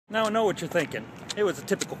Now I know what you're thinking. It was a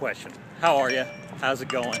typical question. How are you? How's it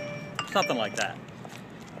going? Something like that.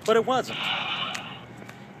 But it wasn't.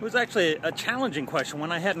 It was actually a challenging question,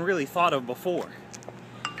 one I hadn't really thought of before.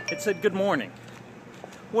 It said, good morning.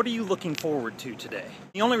 What are you looking forward to today?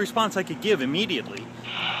 The only response I could give immediately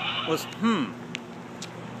was,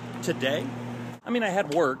 today? I mean, I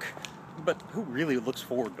had work, but who really looks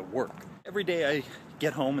forward to work? Every day I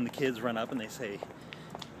get home and the kids run up and they say,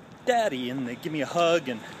 Daddy, and they give me a hug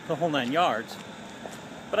and the whole 9 yards.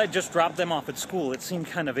 But I just dropped them off at school. It seemed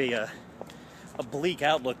kind of a bleak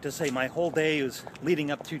outlook to say my whole day was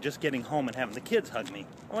leading up to just getting home and having the kids hug me.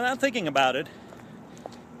 Without thinking about it,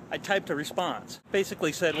 I typed a response.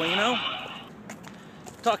 Basically said, well, you know,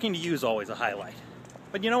 talking to you is always a highlight.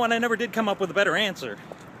 But you know what? I never did come up with a better answer.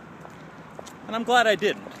 And I'm glad I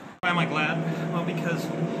didn't. Why am I glad? Well, because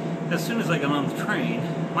as soon as I got on the train,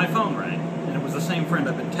 my phone rang. And it was the same friend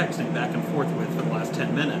I've been texting back and forth with for the last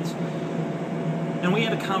 10 minutes. And we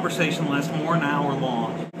had a conversation that lasted more than an hour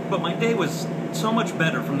long. But my day was so much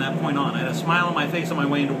better from that point on. I had a smile on my face on my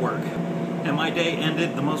way into work. And my day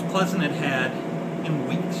ended the most pleasant it had in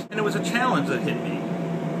weeks. And it was a challenge that hit me.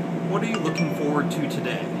 What are you looking forward to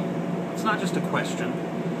today? It's not just a question.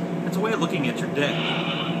 It's a way of looking at your day.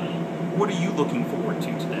 What are you looking forward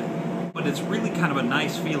to today? But it's really kind of a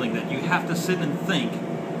nice feeling that you have to sit and think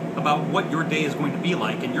about what your day is going to be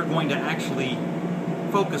like, and you're going to actually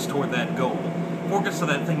focus toward that goal. Focus to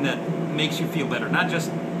that thing that makes you feel better. Not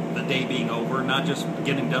just the day being over, not just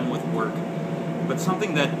getting done with work, but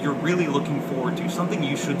something that you're really looking forward to, something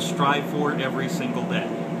you should strive for every single day.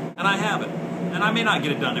 And I have it. And I may not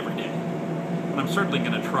get it done every day, but I'm certainly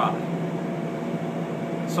going to try.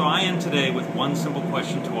 So I end today with one simple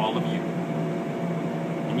question to all of you.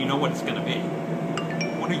 And you know what it's going to be.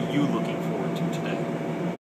 What are you looking for?